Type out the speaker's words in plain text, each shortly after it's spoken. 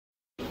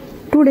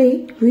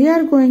Today we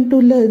are going to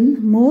learn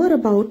more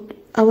about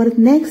our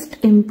next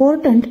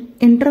important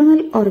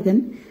internal organ,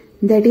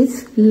 that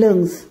is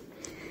lungs.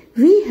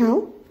 We have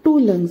two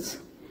lungs.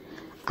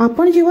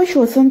 आपण जेव्हा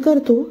श्वसन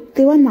करतो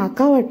तेव्हा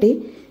नाकावाटे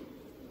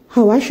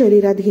हवा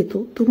शरीरात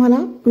घेतो. तुम्हाला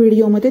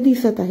व्हिडिओमध्ये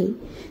दिसत आहे.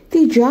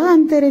 ती ज्या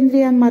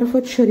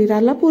अंतरेंद्रियांमार्फत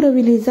शरीराला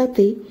पुरविली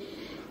जाते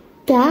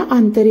त्या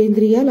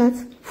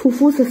अंतरेंद्रियालाच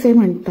फुफ्फुस असे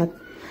म्हणतात.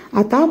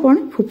 आता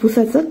आपण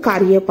फुफ्फुसाचं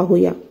कार्य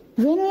पाहूया.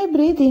 When we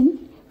breathe in,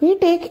 we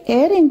take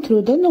air in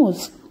through the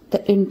nose. The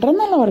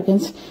internal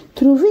organs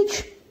through which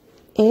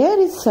air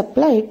is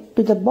supplied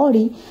to the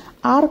body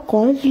are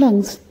called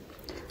lungs.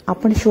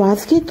 आपण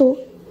श्वास घेतो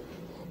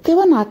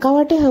तेव्हा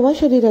नाकावाटे हवा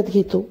शरीरात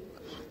घेतो.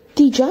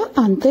 ती ज्या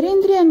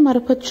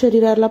आंतरेंद्रियांमार्फत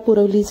शरीराला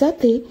पुरवली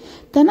जाते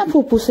त्यांना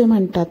फुफ्फुसे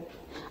म्हणतात.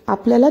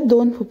 आपल्याला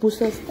दोन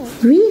फुफ्फुसे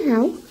असतात. We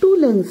have two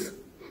lungs.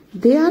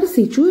 They are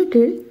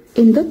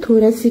situated in the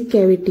thoracic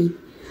cavity.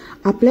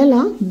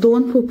 आपल्याला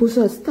दोन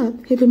फुफ्फुसे असतात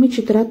हे तुम्ही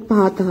चित्रात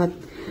पाहत आहात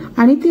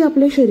आणि ती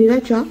आपल्या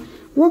शरीराच्या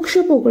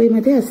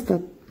वक्षपोकळीमध्ये असतात.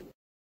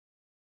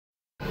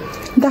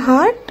 The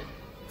heart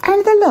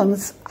and the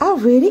lungs are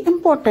very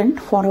important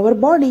for our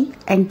body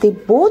and they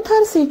both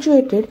are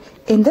situated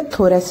in the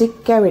thoracic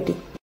cavity.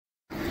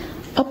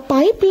 A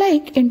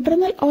pipe-like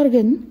internal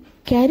organ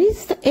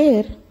carries the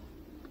air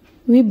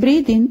we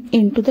breathe in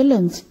into the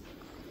lungs.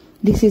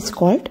 This is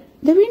called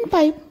the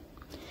windpipe.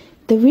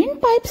 The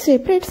windpipe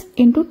separates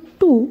into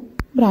two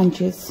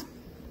branches.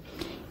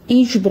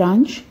 Each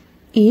branch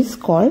is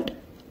called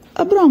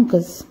a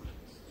bronchus.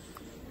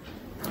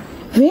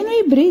 When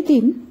we breathe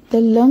in,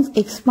 the lungs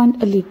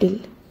expand a little.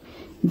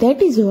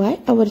 That is why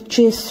our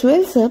chest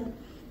swells up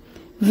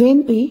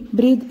when we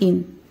breathe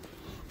in.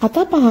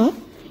 आता पहा,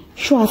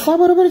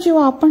 श्वासाबरोबर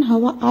जेव्हा आपण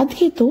हवा आत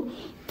घेतो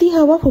ती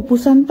हवा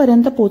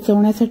फुफ्फुसांपर्यंत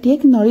पोहोचवण्यासाठी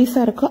एक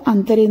नळीसारखं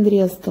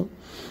आंतरेंद्रिय असतं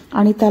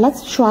आणि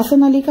त्यालाच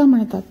श्वासनलिका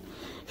म्हणतात.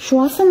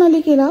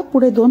 श्वासनलिकेला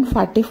पुढे दोन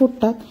फाटे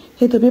फुटतात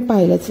हे तुम्ही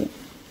पाहिलंच आहे.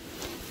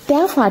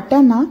 त्या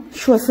फाट्यांना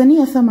श्वसनी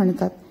असं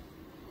म्हणतात.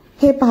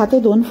 हे पाहते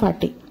दोन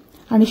फाटे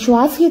आणि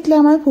श्वास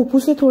घेतल्यामुळे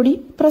फुफ्फुसे थोडी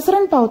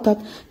प्रसरण पावतात,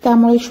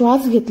 त्यामुळे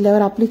श्वास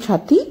घेतल्यावर आपली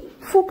छाती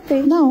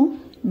फुगते. Now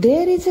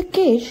there is a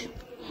cage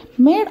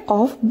made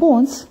of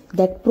bones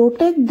that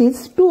protect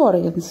these two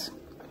organs.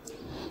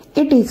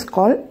 It is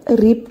called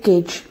rib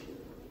cage.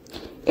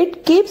 It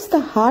keeps the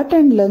heart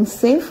and lungs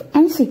safe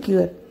and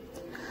secure.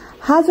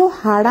 हा जो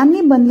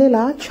हाडांनी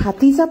बनलेला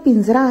छातीचा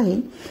पिंजरा आहे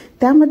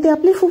त्यामध्ये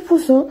आपली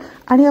फुफ्फुसं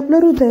आणि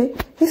आपलं हृदय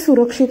हे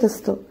सुरक्षित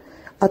असतं.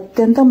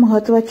 अत्यंत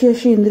महत्त्वाची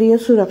अशी इंद्रिय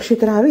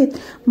सुरक्षित राहावीत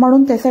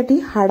म्हणून त्यासाठी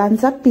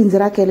हाडांचा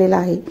पिंजरा केलेला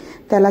आहे.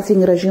 त्यालाच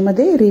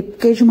इंग्रजीमध्ये रिब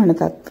केज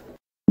म्हणतात.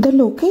 The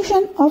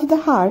location of the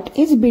heart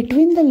is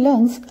between the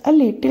lungs a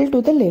little to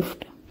the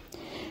left.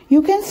 You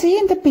can see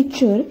in the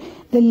picture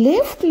the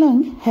left lung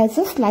has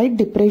a slight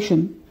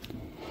depression.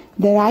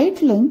 The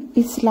right lung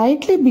is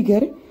slightly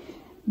bigger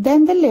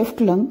than the left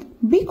lung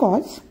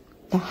because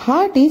the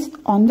heart is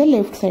on the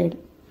left side.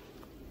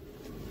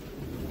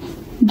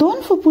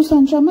 दोन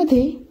फुफ्फुसांच्या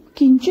मध्ये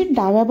किंचित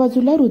डाव्या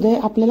बाजूला हृदय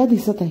आपल्याला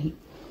दिसत आहे.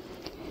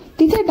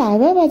 तिथे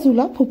डाव्या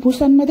बाजूला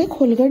फुफ्फुसांमध्ये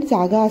खोलगट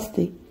जागा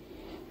असते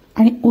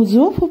आणि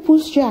उजवं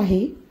फुफ्फुस जे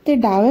आहे ते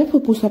डाव्या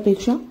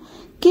फुफ्फुसापेक्षा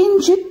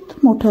किंचित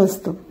मोठं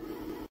असतं.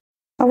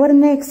 Our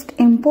next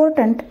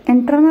important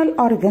internal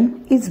organ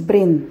is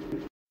brain.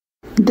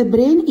 The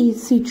brain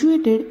is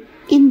situated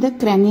in the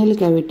cranial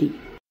cavity.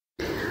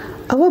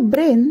 Our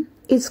brain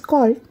is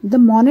called the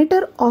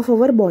monitor of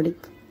our body.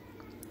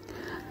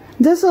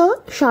 जसं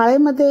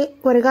शाळेमध्ये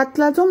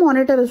वर्गातला जो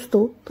मॉनिटर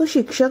असतो तो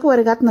शिक्षक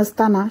वर्गात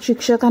नसताना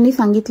शिक्षकांनी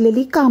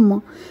सांगितलेली कामं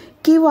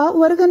किंवा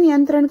वर्ग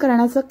नियंत्रण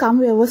करण्याचं काम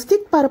व्यवस्थित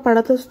पार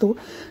पाडत असतो,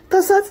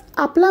 तसंच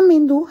आपला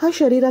मेंदू हा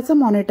शरीराचा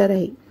मॉनिटर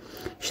आहे.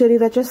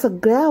 शरीराच्या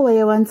सगळ्या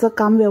अवयवांचं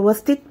काम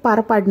व्यवस्थित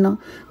पार पाडणं,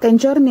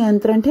 त्यांच्यावर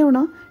नियंत्रण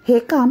ठेवणं हे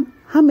काम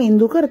हा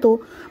मेंदू करतो.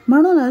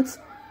 म्हणूनच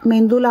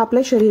मेंदूला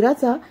आपल्या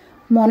शरीराचा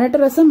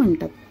मॉनिटर असं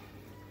म्हणतात.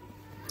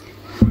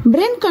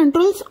 Brain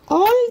controls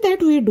all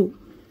that we do.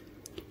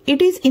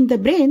 It is in the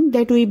brain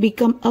that we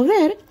become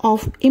aware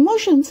of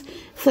emotions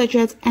such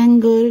as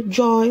anger,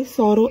 joy,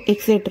 sorrow,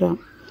 etc.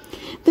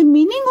 The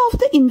meaning of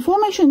the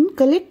information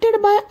collected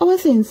by our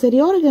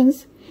sensory organs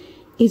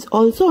is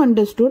also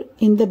understood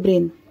in the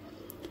brain.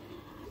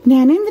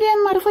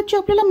 ज्ञानेंद्रियांमार्फत जी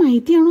आपल्याला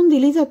माहिती आणून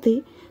दिली जाते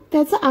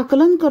त्याचं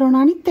आकलन करणं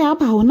आणि त्या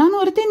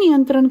भावनांवरती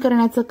नियंत्रण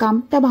करण्याचं काम,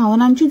 त्या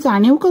भावनांची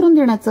जाणीव करून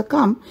देण्याचं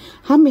काम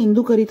हा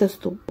मेंदू करीत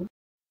असतो.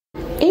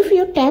 If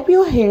you tap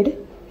your head,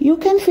 you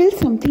can feel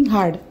something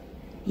hard.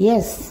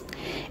 Yes,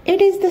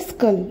 it is the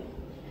skull.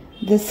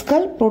 The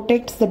skull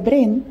protects the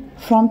brain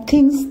from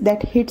things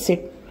that hits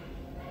it.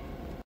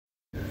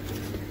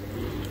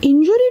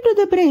 Injury to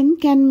the brain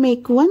can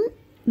make one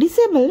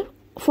disabled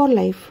for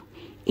life.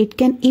 It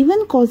can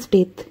even cause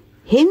death.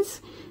 Hence,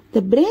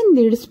 the brain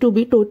needs to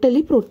be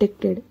totally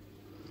protected.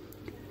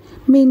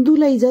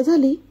 मेंदूला इजा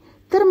झाली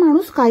तर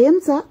माणूस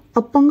कायमचा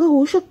अपंग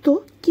होऊ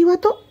शकतो किंवा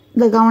तो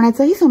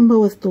दगावण्याचाही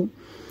संभव असतो.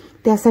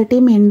 त्यासाठी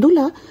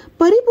मेंदूला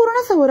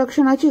परिपूर्ण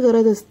संरक्षणाची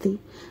गरज असते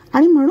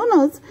आणि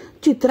म्हणूनच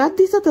चित्रात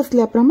दिसत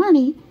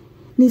असल्याप्रमाणे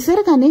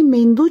निसर्गाने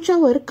मेंदूच्या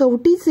वर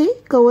कवटीचे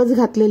कवच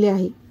घातलेले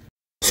आहे.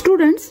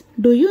 Students,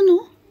 do you know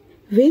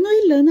when we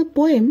learn a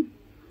poem,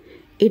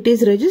 it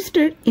is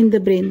registered in the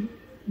brain.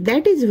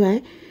 That is why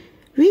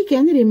we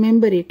can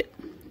remember it.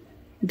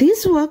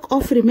 This work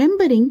of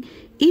remembering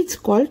is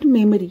called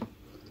memory.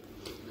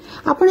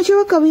 आपण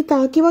जेव्हा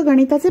कविता किंवा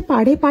गणिताचे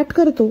पाढे पाठ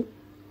करतो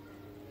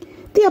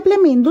ती आपल्या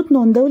मेंदूत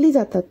नोंदवली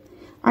जातात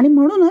आणि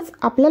म्हणूनच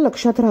आपल्या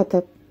लक्षात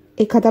राहतात.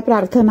 एखादा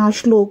प्रार्थना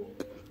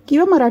श्लोक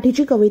किंवा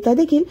मराठीची कविता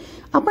देखील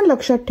आपण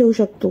लक्षात ठेवू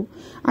शकतो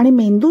आणि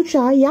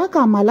मेंदूच्या या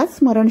कामाला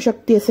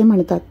स्मरणशक्ती असे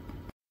म्हणतात.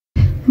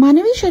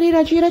 मानवी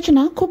शरीराची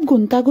रचना खूप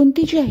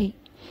गुंतागुंतीची आहे.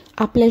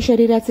 आपल्या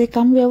शरीराचे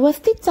काम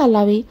व्यवस्थित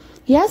चालावे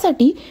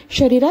यासाठी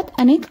शरीरात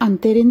अनेक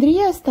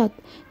आंतरेंद्रिये असतात.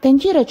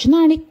 त्यांची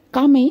रचना आणि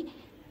कामे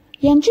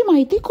यांची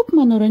माहिती खूप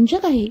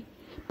मनोरंजक आहे.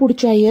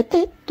 पुढच्या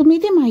इयत्तेत तुम्ही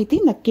ती माहिती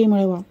नक्की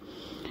मिळवा.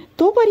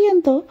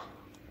 तोपर्यंत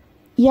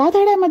या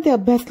धड्यामध्ये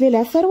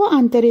अभ्यासलेल्या सर्व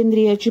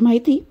आंतरेंद्रियाची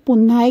माहिती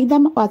पुन्हा एकदा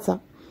वाचा.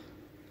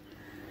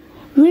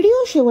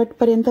 व्हिडिओ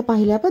शेवटपर्यंत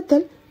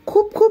पाहिल्याबद्दल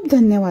खूप खूप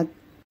धन्यवाद.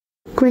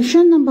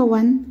 Question number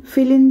 1.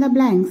 Fill in the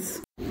blanks.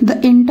 The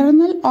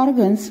internal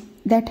organs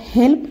that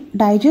help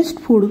digest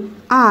food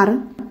are.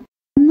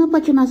 अन्न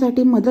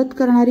पचनासाठी मदत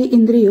करणारी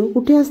इंद्रिय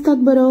कुठे असतात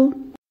बरं?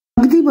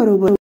 अगदी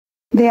बरोबर.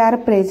 They are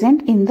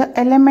present in the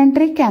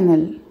alimentary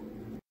canal.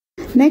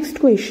 Next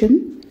question.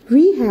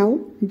 We have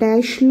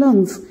dash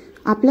lungs.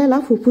 आपल्याला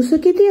फुफ्फुस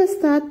किती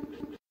असतात?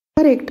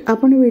 करेक्ट.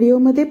 आपण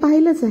व्हिडिओमध्ये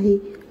पाहिलंच आहे.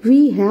 We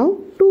have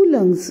 2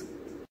 lungs.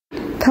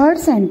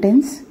 Third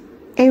sentence.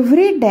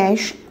 Every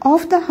dash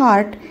of the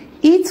heart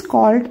is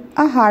called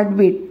a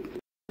heartbeat.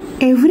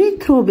 Every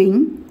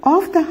throbbing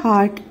of the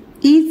heart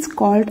is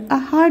called a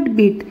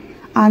heartbeat.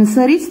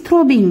 Answer is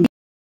throbbing.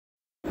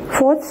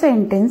 Fourth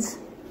sentence.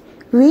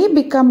 We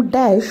become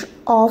dash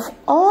of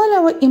all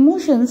our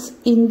emotions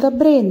in the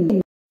brain.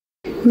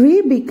 We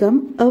become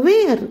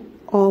aware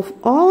of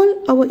all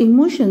our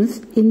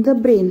emotions in the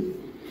brain.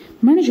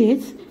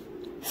 म्हणजेच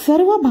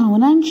सर्व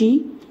भावनांची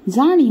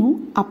जाणीव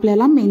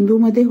आपल्याला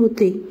मेंदूमध्ये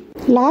होते.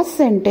 Last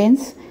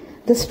sentence.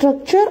 The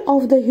structure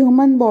of the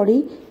human body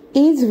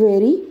is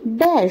very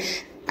dash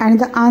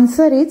and the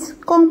answer is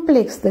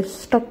complex. The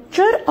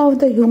structure of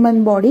the human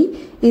body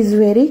is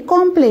very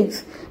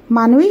complex.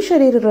 मानवी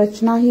शरीर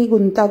रचना ही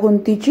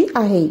गुंतागुंतीची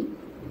आहे.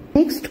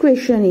 Next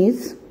question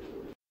is,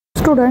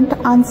 student,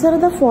 answer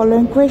the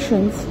following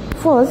questions.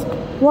 First,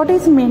 what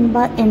is meant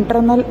by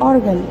internal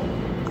organ?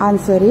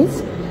 Answer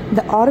is,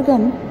 the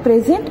organ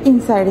present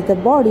inside the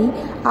body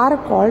are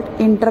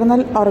called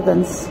internal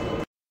organs.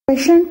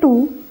 Question 2.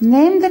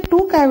 Name the 2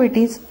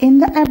 cavities in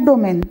the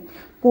abdomen.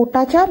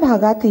 पोटाच्या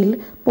भागातील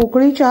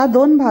पोकळीच्या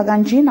 2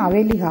 भागांची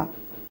नावे लिहा.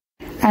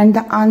 And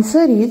the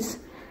answer is,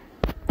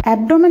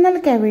 abdominal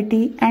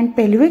cavity and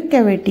pelvic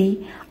cavity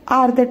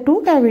are the 2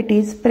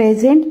 cavities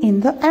present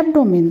in the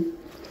abdomen.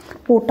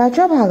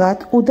 पोटाच्या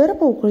भागात उदर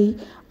पोकळी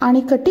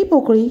आणि कटी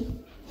पोकळी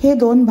हे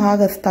 2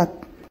 भाग असतात.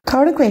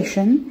 Third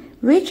question.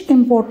 Which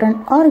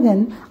important organ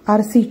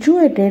are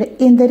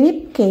situated in the rib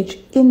cage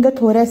in the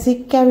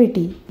thoracic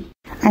cavity?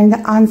 And the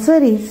answer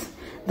is,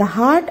 the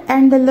heart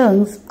and the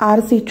lungs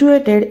are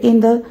situated in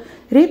the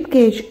rib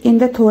cage in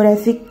the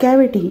thoracic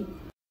cavity.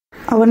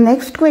 Our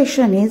next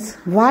question is,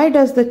 why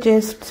does the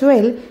chest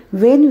swell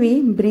when we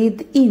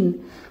breathe in?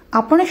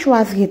 आपण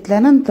श्वास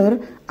घेतल्यानंतर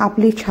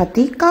आपली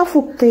छाती का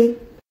फुगते?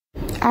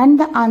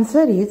 And the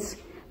answer is,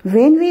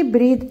 when we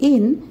breathe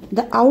in,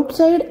 the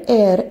outside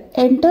air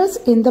enters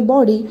in the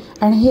body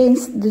and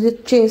hence the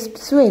chest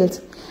swells.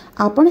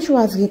 आपण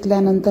श्वास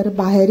घेतल्यानंतर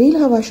बाहेरील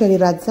हवा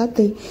शरीरात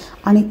जाते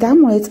आणि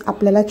त्यामुळेच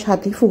आपल्याला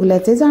छाती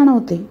फुगल्याचे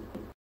जाणवते.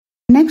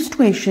 Next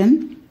question.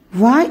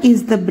 Why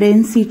is the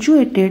brain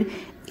situated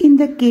in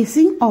the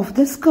casing of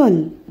the skull?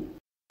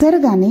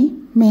 निसर्गाने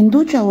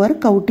मेंदूच्या वर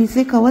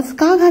कवटीचे कवच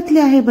का घातले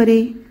आहे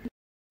बरे?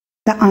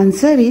 The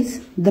answer is,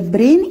 the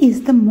brain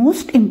is the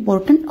most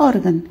important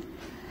organ.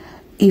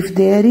 If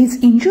there is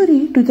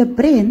injury to the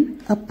brain,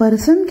 a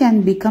person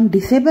can become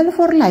disabled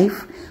for life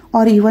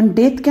or even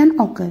death can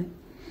occur.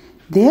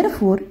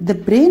 Therefore, the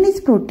brain is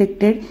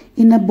protected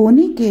in a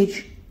bony cage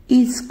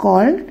is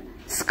called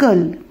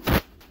skull.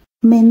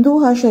 मेंदू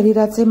हा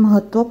शरीराचे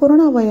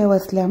महत्त्वपूर्ण अवयव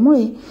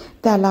असल्यामुळे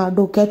त्याला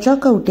डोक्याच्या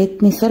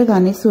कवटीत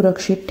निसर्गाने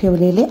सुरक्षित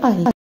ठेवलेले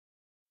आहे.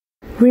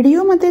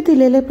 व्हिडिओमध्ये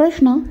दिलेले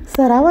प्रश्न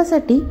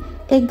सरावासाठी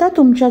एकदा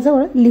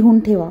तुमच्याजवळ लिहून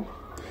ठेवा.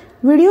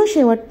 व्हिडिओ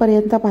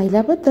शेवटपर्यंत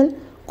पाहिल्याबद्दल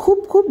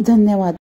खूप खूप धन्यवाद.